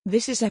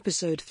This is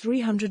episode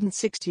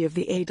 360 of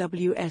the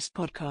AWS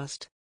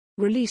podcast,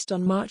 released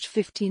on March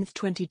 15,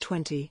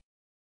 2020.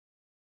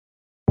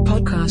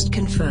 Podcast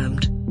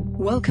confirmed.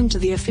 Welcome to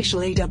the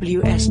official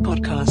AWS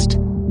podcast.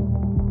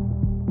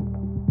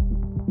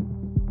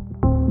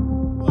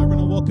 Hello everyone,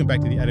 and welcome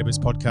back to the AWS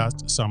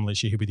podcast. Simon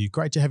Alicia here with you.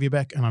 Great to have you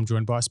back, and I'm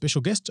joined by a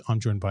special guest.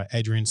 I'm joined by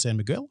Adrian San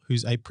Miguel,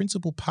 who's a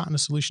principal partner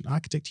solution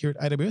architect here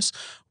at AWS.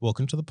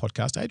 Welcome to the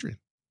podcast, Adrian.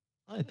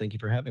 Hi, thank you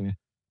for having me.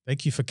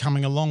 Thank you for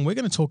coming along. We're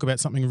going to talk about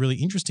something really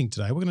interesting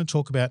today. We're going to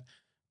talk about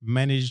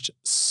managed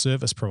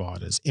service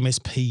providers,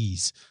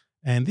 MSPs.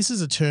 And this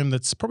is a term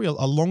that's probably a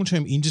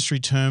long-term industry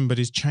term, but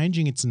is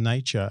changing its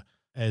nature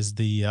as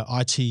the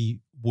IT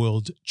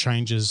world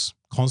changes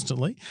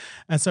constantly.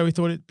 And so we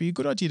thought it'd be a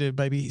good idea to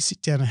maybe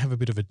sit down and have a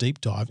bit of a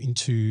deep dive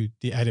into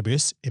the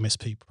AWS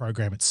MSP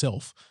program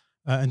itself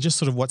and just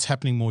sort of what's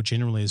happening more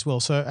generally as well.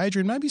 So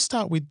Adrian, maybe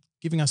start with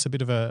giving us a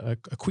bit of a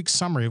quick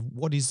summary of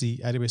what is the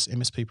AWS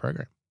MSP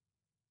program.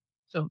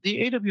 So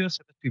the AWS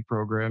MSP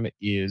program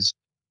is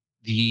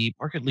the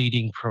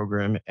market-leading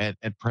program at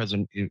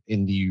present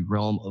in the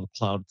realm of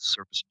cloud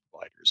service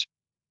providers.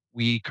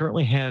 We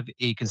currently have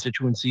a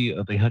constituency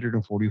of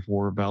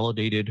 144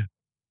 validated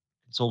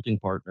consulting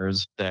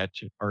partners that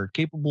are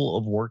capable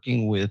of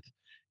working with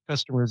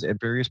customers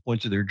at various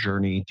points of their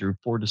journey through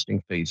four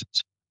distinct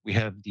phases. We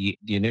have the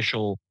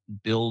initial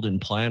build and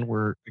plan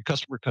where a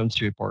customer comes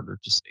to a partner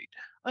to state,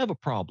 I have a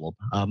problem.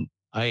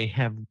 I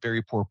have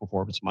very poor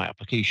performance in my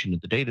application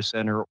at the data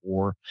center,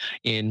 or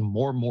in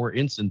more and more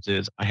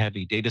instances, I have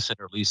a data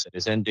center lease that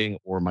is ending,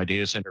 or my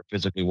data center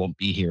physically won't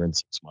be here in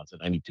 6 months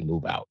and I need to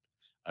move out.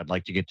 I'd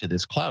like to get to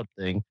this cloud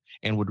thing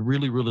and would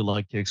really, really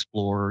like to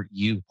explore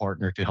you,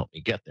 partner, to help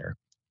me get there.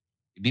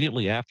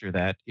 Immediately after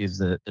that is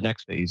the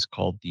next phase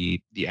called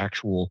the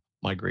actual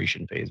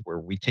migration phase, where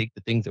we take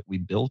the things that we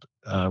built,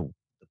 the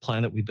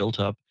plan that we built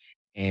up,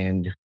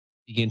 and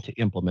begin to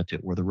implement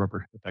it where the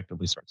rubber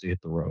effectively starts to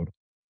hit the road.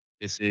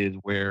 This is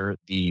where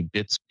the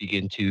bits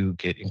begin to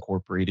get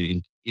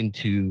incorporated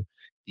into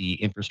the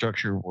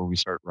infrastructure, where we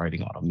start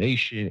writing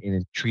automation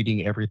and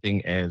treating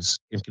everything as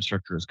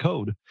infrastructure as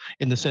code,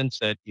 in the sense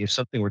that if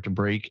something were to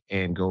break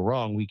and go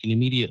wrong, we can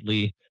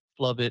immediately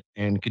flub it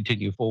and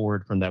continue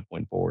forward from that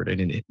point forward. And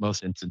in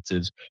most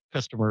instances,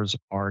 customers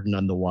are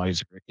none the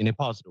wiser in a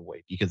positive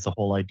way, because the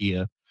whole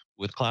idea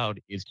with cloud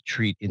is to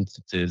treat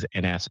instances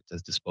and assets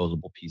as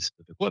disposable pieces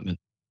of equipment.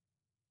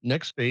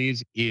 Next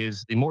phase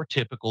is the more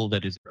typical,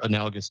 that is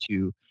analogous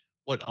to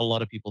what a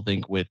lot of people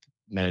think with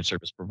managed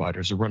service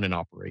providers, to run and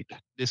operate.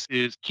 This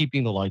is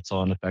keeping the lights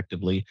on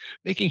effectively,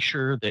 making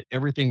sure that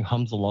everything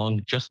hums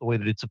along just the way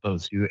that it's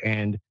supposed to.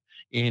 And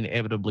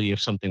inevitably,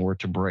 if something were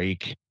to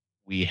break,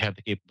 we have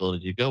the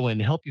capability to go in,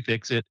 help you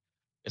fix it,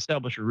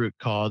 establish a root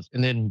cause,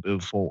 and then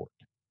move forward.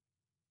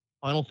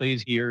 Final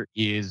phase here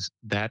is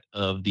that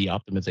of the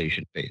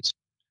optimization phase.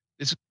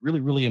 This is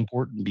really, really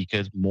important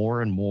because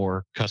more and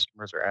more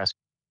customers are asking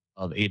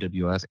of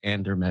AWS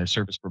and their managed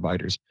service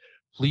providers,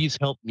 please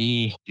help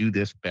me do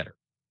this better.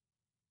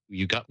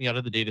 You got me out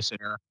of the data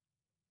center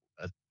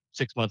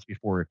 6 months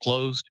before it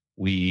closed.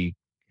 We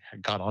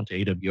got onto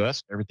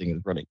AWS. Everything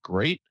is running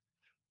great.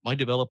 My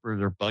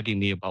developers are bugging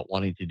me about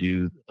wanting to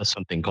do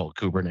something called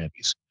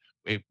Kubernetes.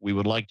 We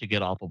would like to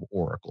get off of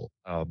Oracle.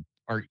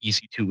 Our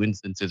EC2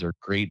 instances are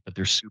great, but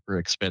they're super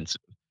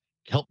expensive.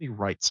 Help me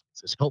right size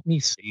this. Help me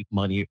save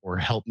money, or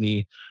help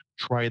me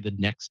try the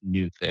next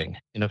new thing.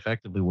 And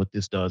effectively, what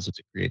this does is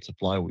it creates a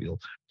flywheel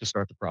to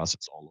start the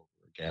process all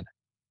over again.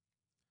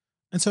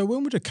 And so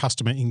when would a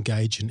customer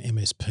engage an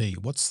MSP?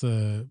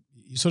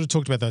 You sort of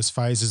talked about those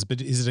phases,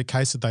 but is it a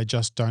case that they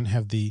just don't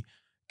have the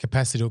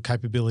capacity or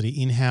capability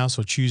in-house,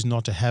 or choose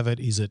not to have it?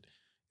 Is it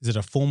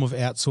a form of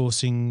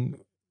outsourcing?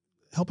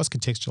 Help us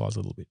contextualize a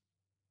little bit.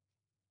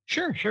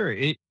 Sure.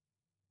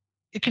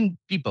 It can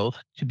be both,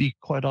 to be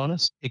quite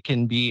honest. It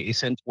can be a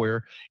sense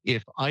where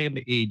if I am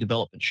a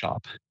development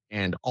shop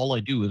and all I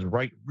do is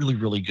write really,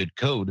 really good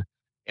code,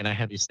 and I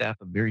have a staff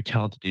of very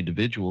talented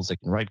individuals that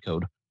can write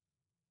code,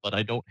 but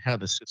I don't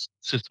have a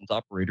systems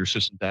operator,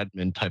 systems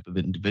admin type of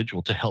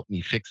individual to help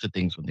me fix the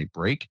things when they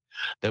break,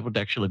 that would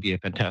actually be a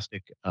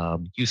fantastic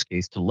use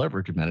case to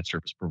leverage a managed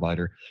service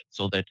provider,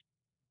 so that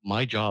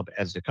my job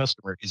as the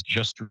customer is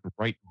just to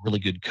write really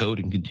good code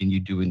and continue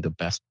doing the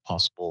best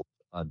possible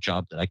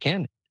job that I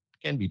can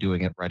be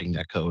doing at writing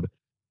that code,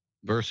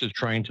 versus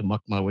trying to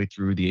muck my way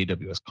through the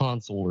AWS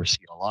console or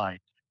CLI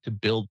to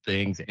build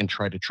things and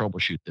try to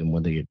troubleshoot them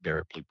when they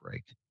invariably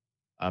break.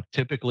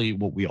 Typically,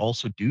 what we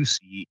also do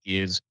see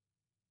is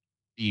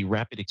the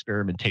rapid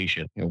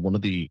experimentation. One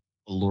of the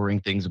alluring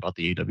things about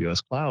the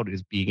AWS cloud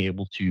is being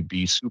able to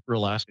be super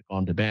elastic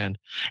on demand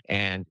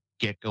and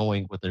get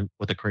going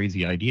with a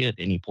crazy idea at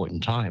any point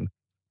in time.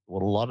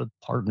 What a lot of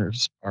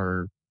partners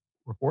are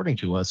reporting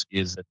to us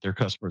is that their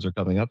customers are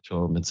coming up to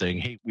them and saying,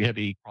 "Hey, we have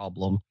a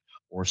problem,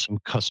 or some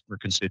customer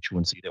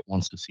constituency that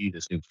wants to see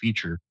this new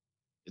feature.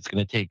 It's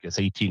going to take us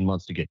 18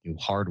 months to get new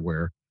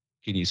hardware.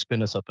 Can you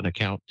spin us up an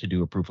account to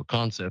do a proof of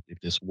concept? If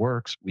this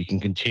works, we can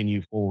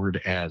continue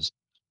forward as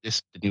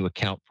this the new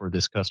account for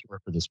this customer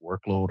for this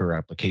workload or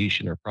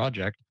application or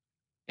project,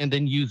 and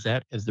then use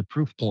that as the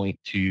proof point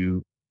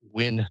to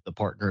win the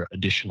partner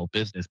additional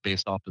business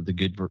based off of the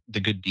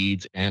good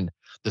deeds and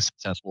the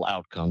successful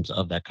outcomes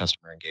of that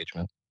customer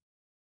engagement.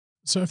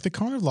 So if they're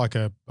kind of like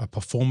a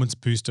performance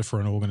booster for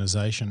an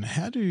organization,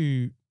 how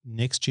do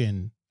next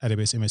gen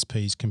AWS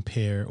MSPs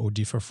compare or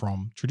differ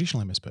from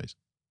traditional MSPs?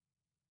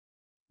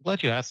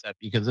 Glad you asked that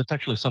because it's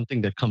actually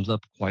something that comes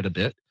up quite a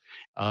bit.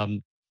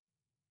 Um,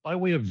 by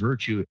way of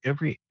virtue,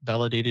 every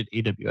validated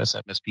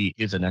AWS MSP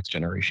is a next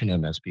generation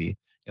MSP.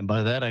 And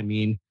by that, I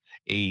mean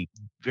a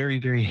very,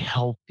 very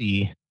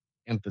healthy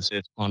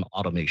emphasis on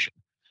automation.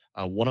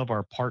 One of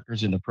our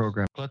partners in the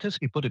program,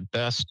 Klatisky, put it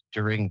best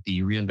during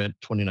the reInvent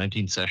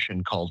 2019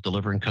 session called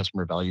Delivering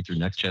Customer Value Through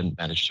Next Gen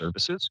Managed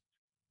Services.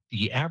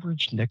 The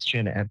average next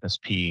gen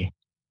MSP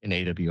in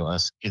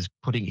AWS is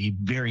putting a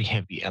very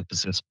heavy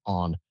emphasis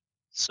on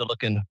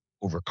silicon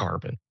over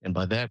carbon. And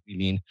by that, we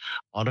mean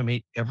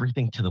automate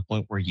everything to the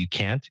point where you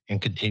can't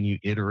and continue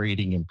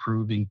iterating,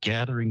 improving,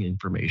 gathering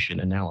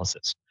information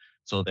analysis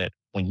so that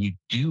when you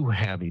do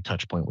have a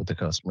touch point with the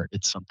customer,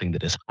 it's something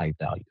that is high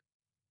value.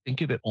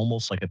 Think of it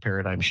almost like a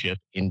paradigm shift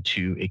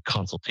into a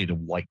consultative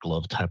white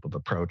glove type of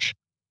approach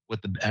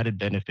with the added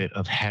benefit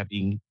of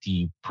having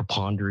the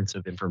preponderance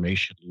of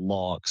information,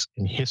 logs,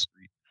 and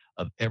history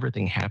of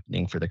everything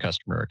happening for the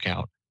customer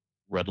account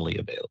readily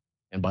available.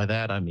 And by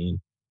that, I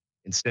mean,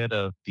 instead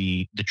of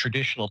the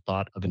traditional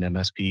thought of an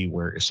MSP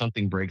where if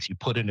something breaks, you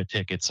put in a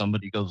ticket,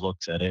 somebody goes,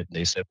 looks at it, and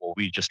they said, well,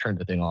 we just turned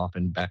the thing off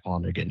and back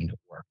on again and it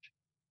worked.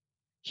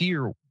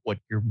 Here, what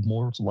you're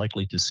more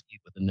likely to see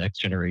with the next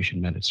generation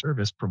managed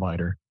service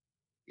provider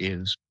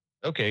is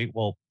okay,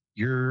 well,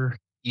 your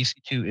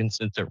EC2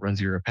 instance that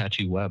runs your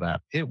Apache web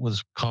app, it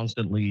was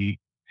constantly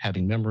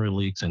having memory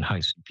leaks and high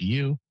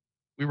CPU.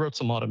 We wrote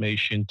some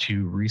automation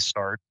to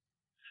restart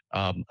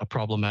a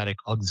problematic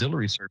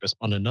auxiliary service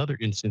on another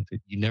instance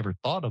that you never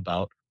thought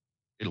about.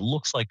 It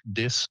looks like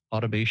this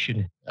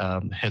automation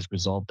has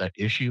resolved that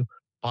issue.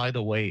 By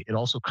the way, it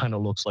also kind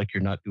of looks like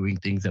you're not doing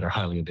things that are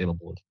highly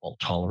available and fault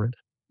tolerant.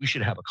 We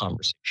should have a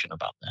conversation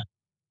about that.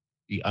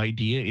 The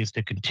idea is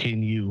to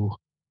continue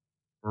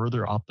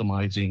further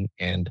optimizing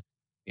and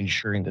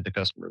ensuring that the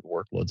customer's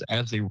workloads,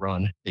 as they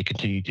run, they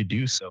continue to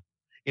do so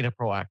in a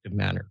proactive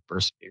manner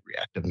versus a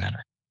reactive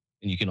manner.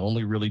 And you can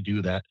only really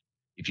do that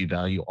if you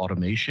value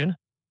automation,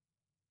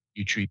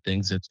 you treat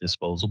things as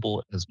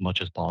disposable as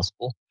much as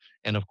possible.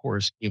 And of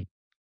course, if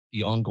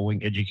the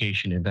ongoing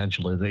education and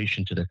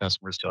evangelization to the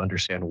customers to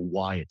understand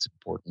why it's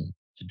important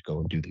to go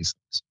and do these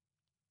things.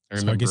 I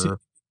So I guess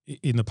remember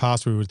in the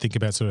past we would think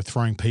about sort of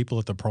throwing people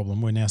at the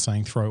problem. We're now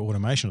saying throw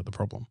automation at the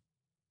problem.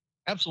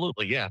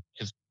 absolutely, yeah,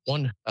 because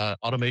one,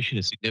 automation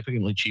is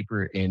significantly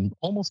cheaper in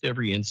almost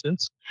every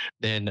instance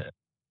than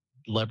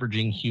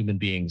leveraging human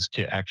beings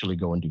to actually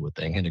go and do a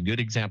thing. And a good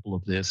example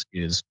of this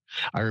is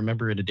I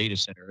remember in a data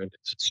center, and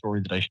it's a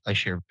story that I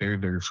share very,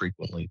 very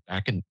frequently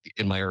back in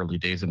my early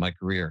days of my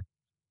career.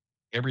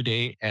 Every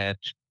day at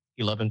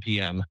 11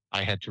 p.m.,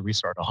 I had to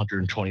restart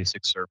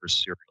 126 servers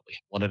serially,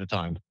 one at a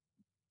time.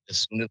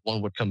 As soon as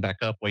one would come back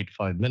up, wait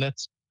 5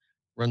 minutes,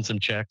 run some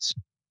checks,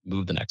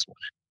 move the next one.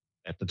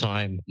 At the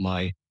time,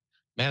 my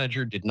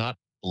manager did not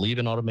believe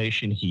in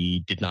automation.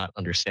 He did not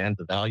understand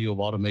the value of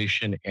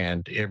automation.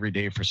 And every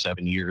day for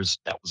 7 years,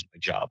 that was my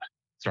job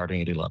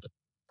starting at 11.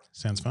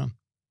 Sounds fun.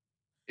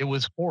 It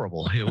was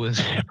horrible. It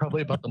was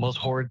probably about the most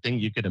horrid thing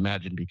you could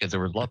imagine because there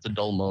was lots of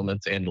dull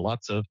moments and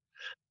lots of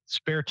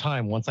spare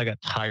time once I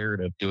got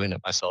tired of doing it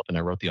myself and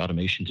I wrote the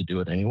automation to do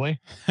it anyway.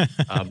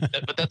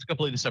 But that's a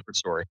completely separate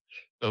story.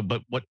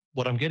 But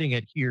what I'm getting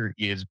at here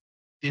is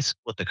this: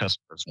 what the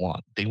customers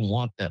want. They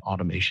want that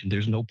automation.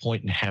 There's no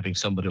point in having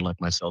somebody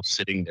like myself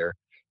sitting there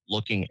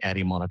looking at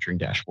a monitoring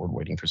dashboard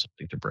waiting for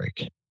something to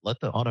break. Let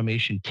the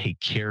automation take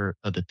care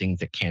of the things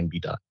that can be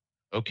done.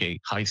 Okay,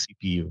 high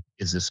CPU.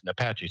 Is this an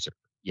Apache server?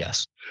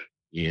 Yes.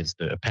 Is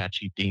the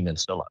Apache daemon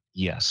still up?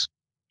 Yes.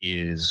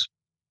 Is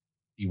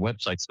the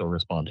website still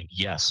responding?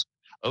 Yes.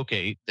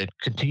 Okay, then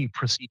continue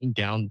proceeding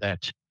down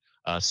that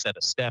set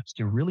of steps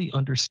to really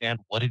understand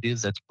what it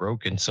is that's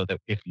broken so that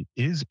if it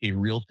is a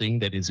real thing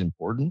that is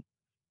important,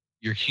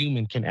 your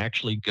human can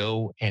actually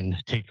go and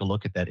take a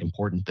look at that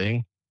important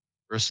thing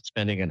versus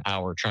spending an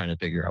hour trying to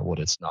figure out what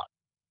it's not.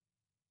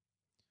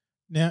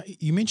 Now,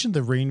 you mentioned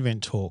the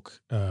reInvent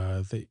talk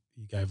that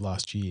you gave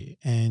last year,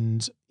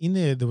 and in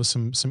there was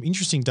some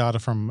interesting data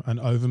from an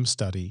Ovum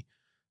study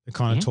that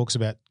kind of Mhm. talks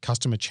about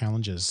customer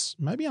challenges.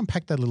 Maybe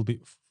unpack that a little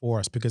bit for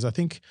us, because I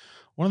think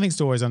one of the things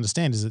to always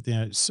understand is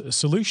that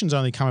solutions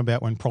only come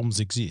about when problems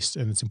exist,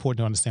 and it's important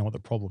to understand what the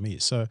problem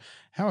is. So,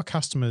 how are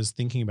customers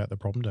thinking about the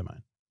problem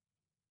domain?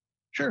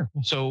 Sure.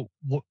 So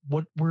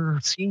what we're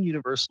seeing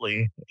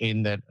universally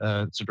in that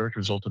it's a direct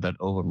result of that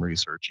Ovum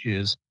research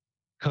is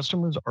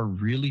customers are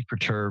really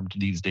perturbed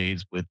these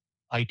days with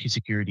IT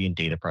security and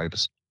data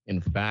privacy.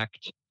 In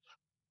fact,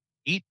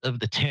 8 of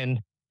the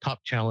 10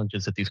 top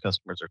challenges that these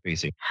customers are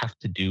facing have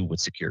to do with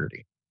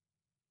security.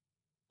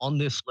 On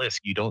this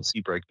list, you don't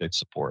see break fix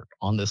support.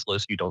 On this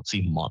list, you don't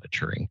see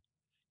monitoring.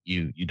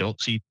 You don't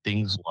see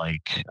things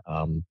like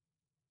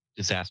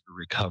disaster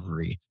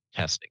recovery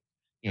testing.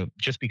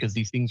 Just because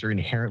these things are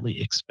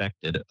inherently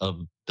expected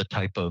of the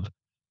type of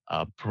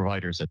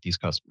providers that these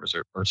customers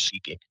are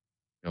seeking.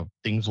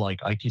 Things like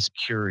IT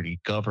security,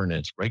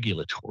 governance,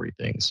 regulatory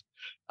things,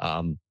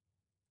 um,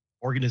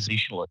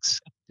 organizational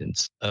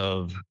acceptance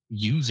of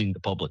using the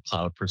public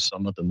cloud for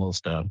some of the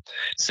most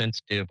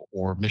sensitive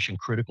or mission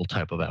critical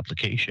type of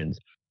applications.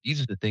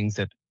 These are the things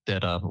that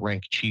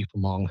rank chief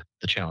among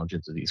the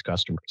challenges of these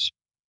customers.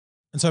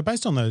 And so,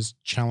 based on those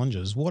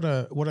challenges, what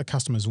are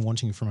customers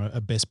wanting from a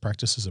best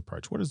practices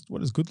approach? What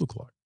does good look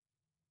like?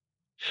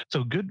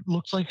 So good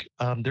looks like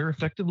they're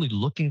effectively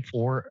looking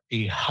for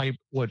at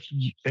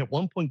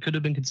one point could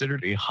have been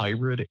considered a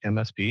hybrid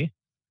MSP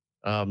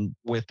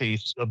with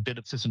a bit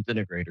of systems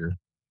integrator.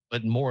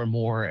 But more and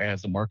more,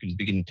 as the market is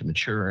beginning to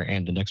mature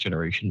and the next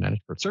generation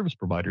managed service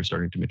providers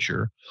starting to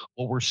mature,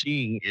 what we're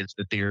seeing is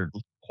that they're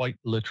quite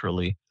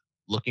literally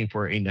looking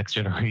for a next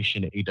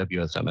generation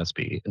AWS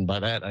MSP. And by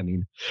that, I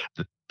mean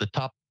the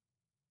top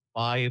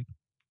five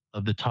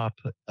of the top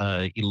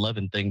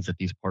 11 things that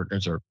these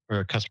partners or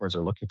customers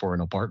are looking for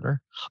in a partner,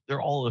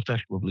 they're all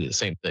effectively the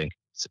same thing: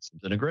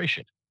 systems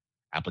integration,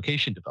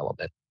 application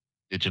development,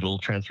 digital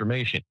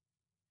transformation,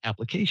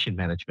 application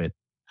management,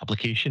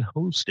 application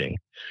hosting.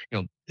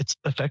 It's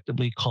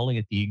effectively calling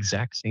it the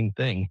exact same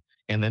thing.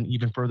 And then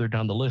even further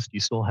down the list,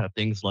 you still have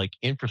things like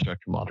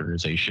infrastructure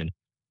modernization,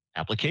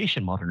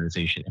 application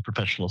modernization, and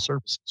professional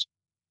services.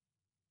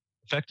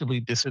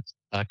 Effectively, this is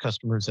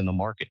customers in the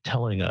market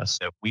telling us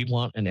that we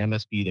want an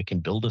MSP that can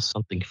build us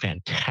something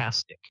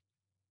fantastic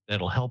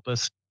that'll help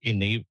us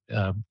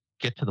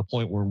get to the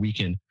point where we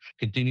can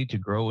continue to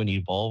grow and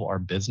evolve our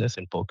business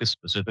and focus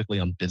specifically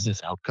on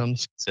business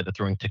outcomes instead of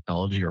throwing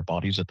technology or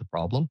bodies at the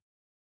problem.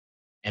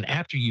 And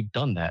after you've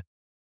done that,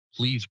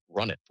 please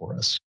run it for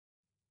us.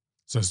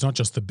 So it's not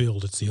just the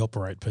build; it's the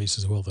operate piece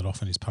as well that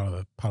often is part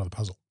of the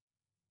puzzle.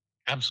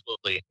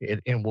 Absolutely.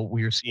 And what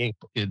we're seeing,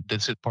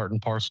 this is part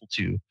and parcel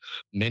to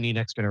many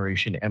next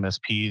generation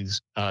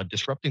MSPs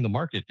disrupting the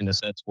market in a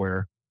sense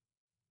where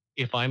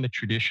if I'm a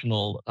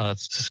traditional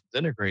systems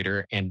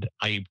integrator and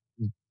I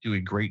do a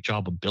great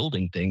job of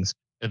building things,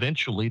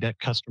 eventually that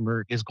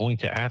customer is going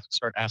to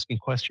start asking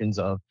questions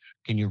of,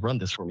 can you run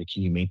this for me?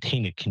 Can you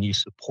maintain it? Can you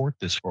support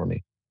this for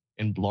me?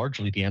 And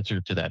largely the answer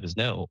to that is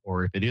no.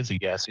 Or if it is a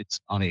yes, it's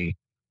on a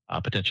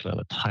potentially on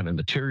a time and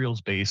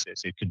materials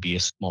basis. It could be a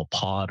small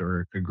pod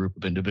or a group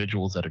of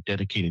individuals that are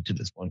dedicated to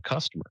this one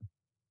customer.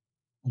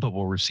 But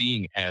what we're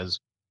seeing as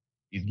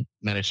these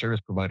managed service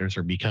providers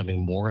are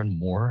becoming more and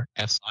more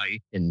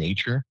SI in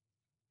nature,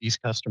 these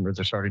customers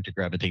are starting to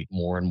gravitate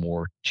more and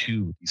more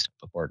to these type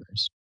of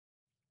partners.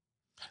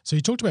 So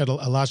you talked about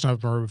a large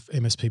number of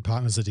MSP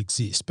partners that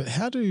exist, but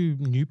how do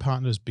new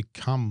partners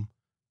become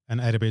an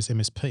AWS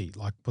MSP?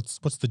 Like,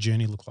 what's the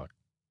journey look like?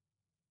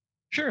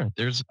 Sure,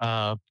 there's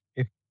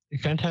a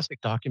fantastic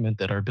document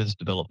that our business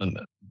development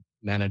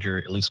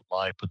manager, Elisa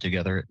Lai, put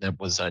together that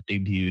was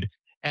debuted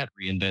at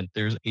reInvent.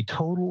 There's a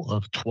total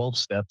of 12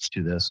 steps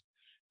to this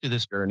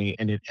journey,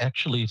 and it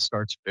actually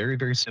starts very,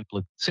 very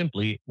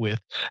simply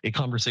with a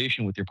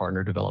conversation with your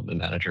partner development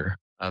manager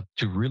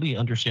to really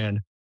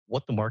understand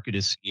what the market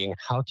is seeing,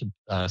 how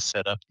to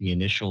set up the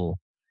initial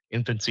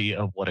infancy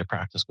of what a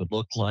practice would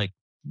look like,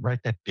 write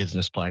that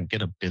business plan,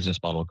 get a business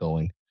model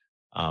going,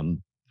 um,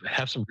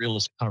 have some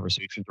realistic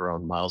conversations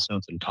around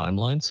milestones and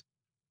timelines.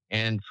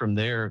 And from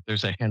there,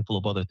 there's a handful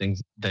of other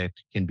things that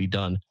can be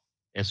done,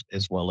 as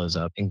well as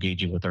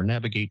engaging with our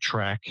Navigate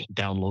track,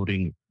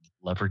 downloading,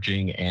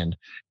 leveraging, and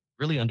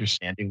really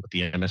understanding what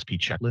the MSP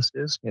checklist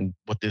is. And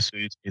what this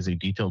is a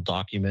detailed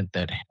document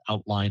that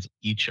outlines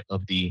each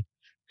of the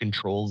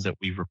controls that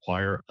we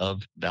require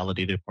of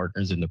validated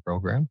partners in the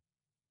program.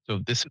 So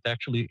this is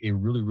actually a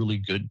really, really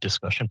good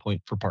discussion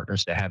point for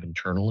partners to have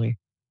internally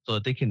so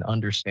that they can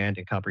understand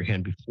and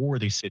comprehend before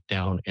they sit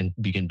down and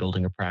begin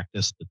building a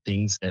practice the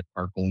things that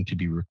are going to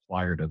be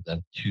required of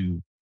them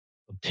to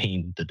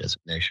obtain the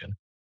designation.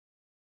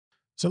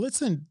 So let's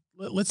then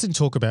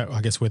talk about,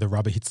 I guess, where the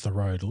rubber hits the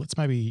road. Let's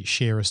maybe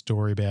share a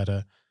story about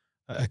a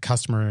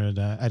customer and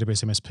a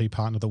AWS MSP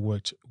partner that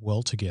worked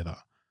well together,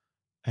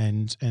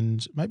 and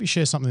maybe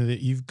share something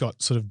that you've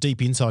got sort of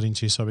deep insight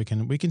into, so we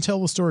can tell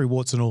the story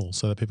warts and all,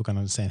 so that people can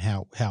understand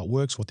how it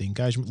works, what the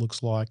engagement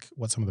looks like,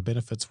 what some of the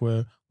benefits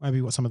were, maybe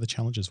what some of the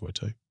challenges were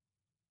too.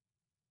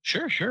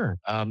 Sure, sure.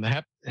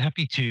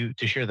 Happy to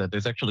share that.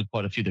 There's actually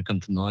quite a few that come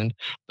to mind,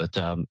 but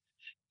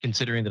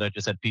considering that I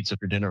just had pizza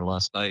for dinner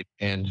last night,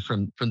 and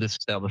from this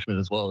establishment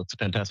as well, it's a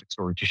fantastic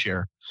story to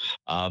share.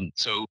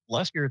 So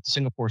last year at the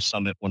Singapore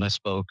Summit, when I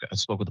spoke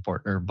with a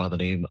partner by the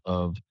name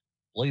of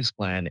Blaze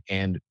Clan,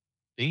 and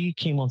they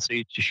came on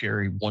stage to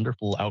share a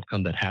wonderful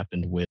outcome that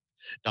happened with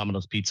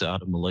Domino's Pizza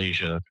out of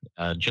Malaysia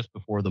just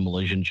before the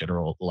Malaysian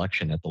general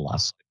election at the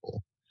last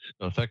cycle.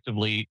 So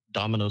effectively,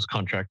 Domino's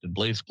contracted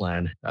Blaze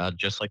Clan,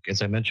 just like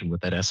as I mentioned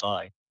with that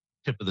SI,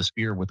 tip of the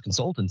spear with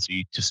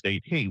consultancy to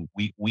state, hey,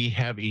 we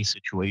have a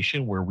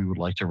situation where we would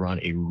like to run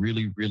a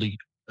really, really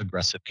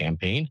aggressive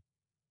campaign.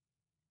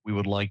 We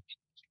would like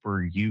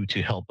for you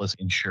to help us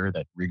ensure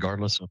that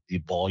regardless of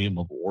the volume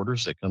of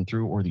orders that come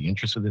through or the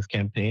interest of this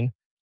campaign,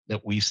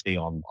 that we stay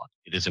online.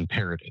 It is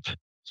imperative.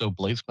 So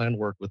BlazePlan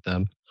worked with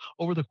them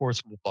over the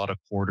course of about a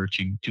quarter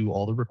to do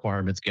all the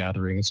requirements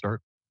gathering and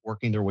start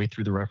working their way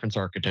through the reference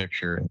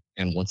architecture.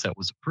 And once that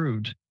was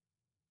approved,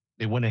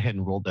 they went ahead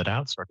and rolled that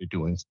out, started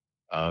doing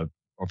uh,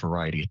 a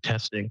variety of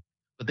testing,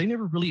 but they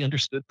never really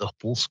understood the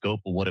full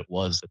scope of what it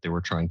was that they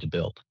were trying to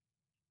build.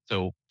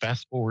 So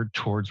fast forward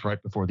towards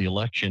right before the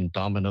election,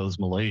 Domino's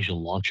Malaysia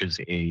launches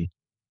a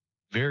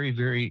very,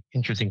 very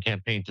interesting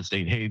campaign to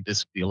state, hey, this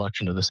is the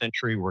election of the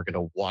century. We're going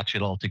to watch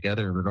it all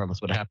together. Regardless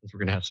of what happens, we're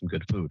going to have some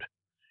good food.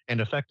 And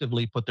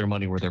effectively put their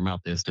money where their mouth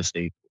is to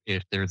state,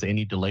 if there's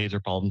any delays or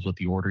problems with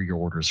the order, your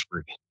order is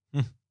free.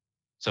 Hmm.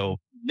 So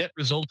net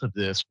result of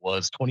this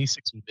was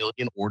 26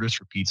 million orders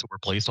for pizza were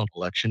placed on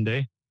election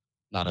day.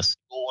 Not a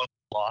single one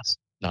was lost.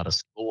 Not a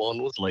single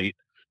one was late.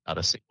 Not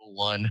a single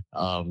one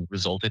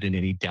resulted in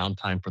any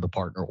downtime for the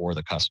partner or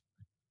the customer.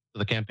 So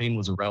the campaign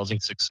was a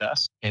rousing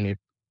success, and it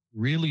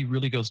really,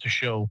 really goes to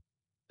show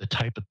the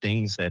type of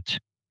things that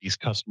these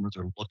customers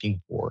are looking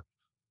for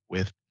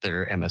with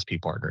their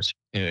MSP partners.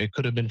 It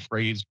could have been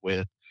phrased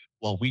with,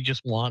 well, we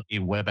just want a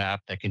web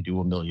app that can do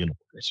 1 million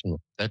orders.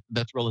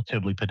 That's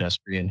relatively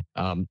pedestrian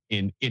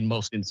in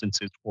most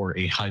instances for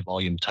a high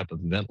volume type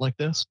of event like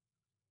this.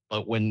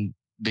 But when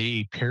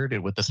they paired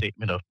it with the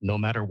statement of no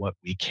matter what,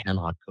 we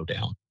cannot go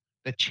down,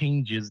 that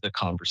changes the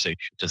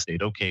conversation to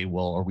state, okay,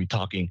 well, are we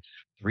talking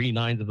 3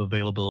 nines of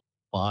availability,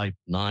 5,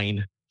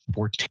 9,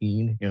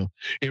 14?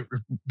 It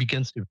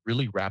begins to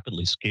really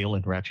rapidly scale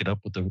and ratchet up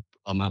with the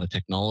amount of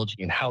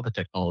technology and how the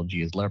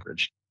technology is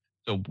leveraged.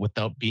 So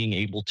without being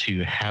able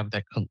to have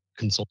that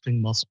consulting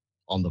muscle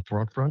on the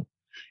front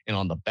and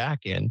on the back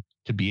end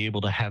to be able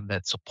to have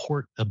that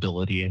support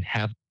ability and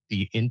have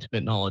the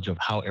intimate knowledge of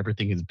how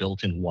everything is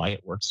built and why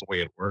it works the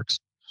way it works,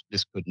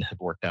 this couldn't have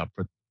worked out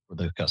for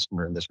the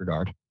customer in this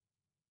regard.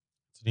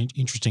 It's an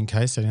interesting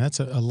case study. That's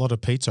a lot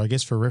of pizza. I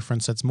guess for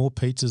reference, that's more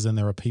pizzas than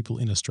there are people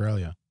in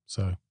Australia.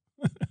 So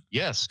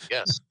yes.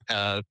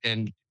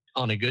 And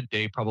on a good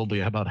day,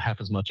 probably about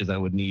half as much as I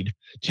would need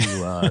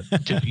to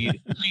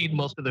feed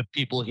most of the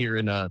people here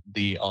in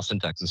the Austin,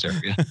 Texas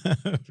area.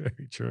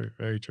 Very true.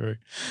 Very true.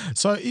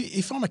 So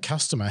if I'm a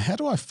customer, how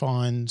do I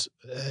find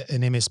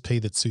an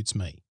MSP that suits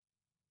me?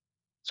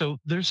 So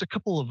there's a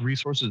couple of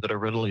resources that are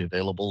readily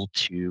available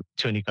to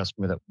any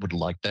customer that would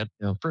like that.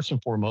 First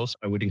and foremost,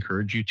 I would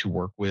encourage you to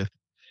work with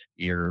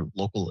your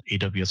local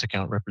AWS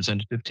account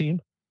representative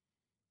team.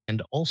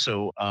 And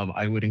also,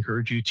 I would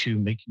encourage you to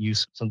make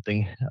use of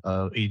something,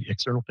 a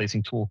external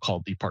facing tool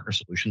called the Partner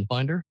Solutions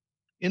Finder.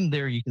 In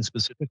there, you can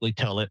specifically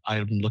tell it,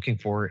 I'm looking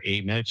for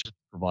a managed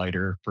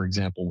provider, for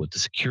example, with the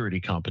security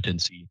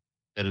competency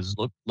that is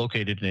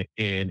located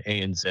in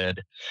ANZ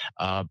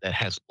that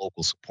has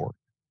local support.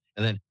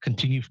 And then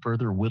continue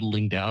further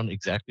whittling down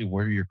exactly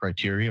where your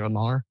criteria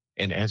are.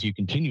 And as you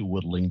continue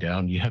whittling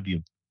down, you have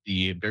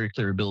the very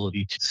clear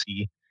ability to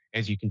see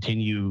as you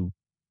continue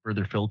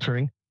further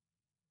filtering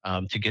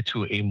to get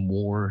to a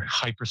more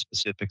hyper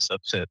specific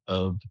subset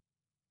of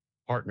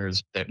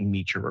partners that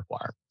meet your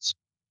requirements.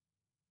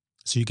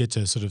 So you get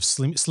to sort of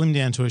slim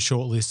down to a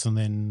short list and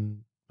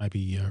then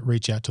maybe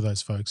reach out to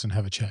those folks and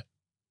have a chat.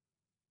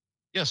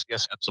 Yes,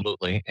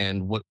 absolutely.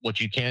 And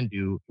what you can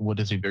do, what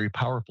is a very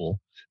powerful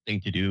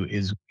thing to do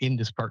is in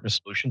this partner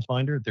solutions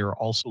finder, there are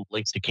also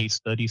links to case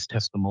studies,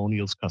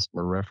 testimonials,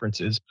 customer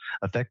references,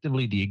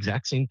 effectively the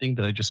exact same thing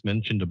that I just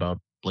mentioned about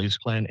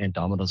BlazePlan and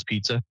Domino's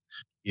Pizza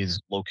is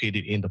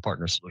located in the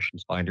partner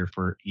solutions finder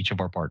for each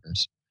of our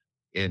partners.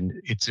 And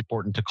it's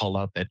important to call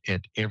out that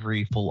at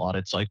every full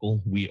audit cycle,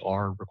 we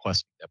are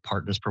requesting that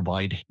partners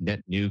provide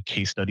net new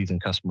case studies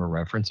and customer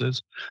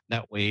references.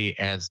 That way,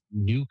 as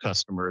new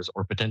customers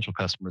or potential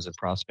customers and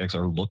prospects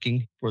are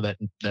looking for that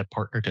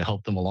partner to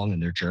help them along in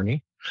their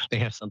journey, they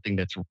have something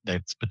that's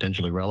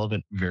potentially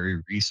relevant,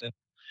 very recent,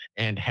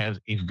 and has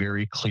a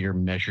very clear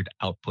measured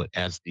output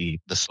as the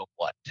so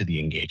what to the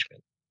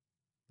engagement.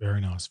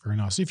 Very nice. Very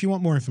nice. If you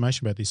want more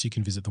information about this, you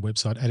can visit the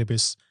website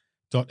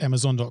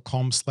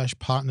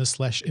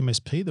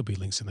aws.amazon.com/partners/MSP. There'll be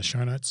links in the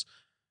show notes.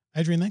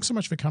 Adrian, thanks so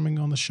much for coming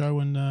on the show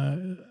and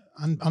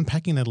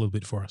unpacking that a little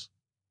bit for us.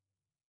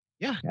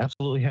 Yeah,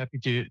 absolutely happy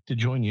to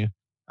join you.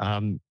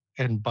 And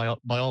by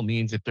all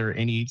means, if there are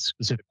any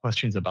specific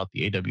questions about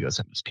the AWS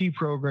MSP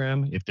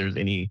program, if there's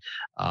any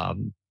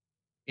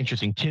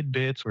interesting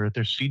tidbits, or if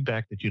there's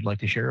feedback that you'd like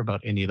to share about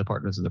any of the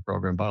partners of the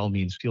program, by all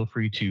means, feel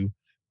free to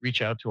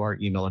reach out to our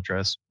email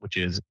address, which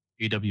is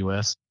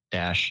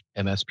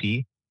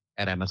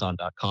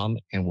aws-msp@amazon.com,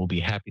 and we'll be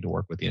happy to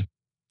work with you.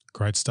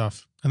 Great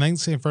stuff. And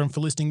thanks everyone for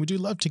listening. We do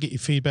love to get your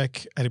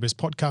feedback. AWS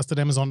podcast at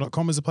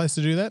amazon.com is a place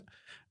to do that.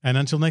 And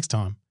until next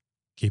time,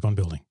 keep on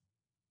building.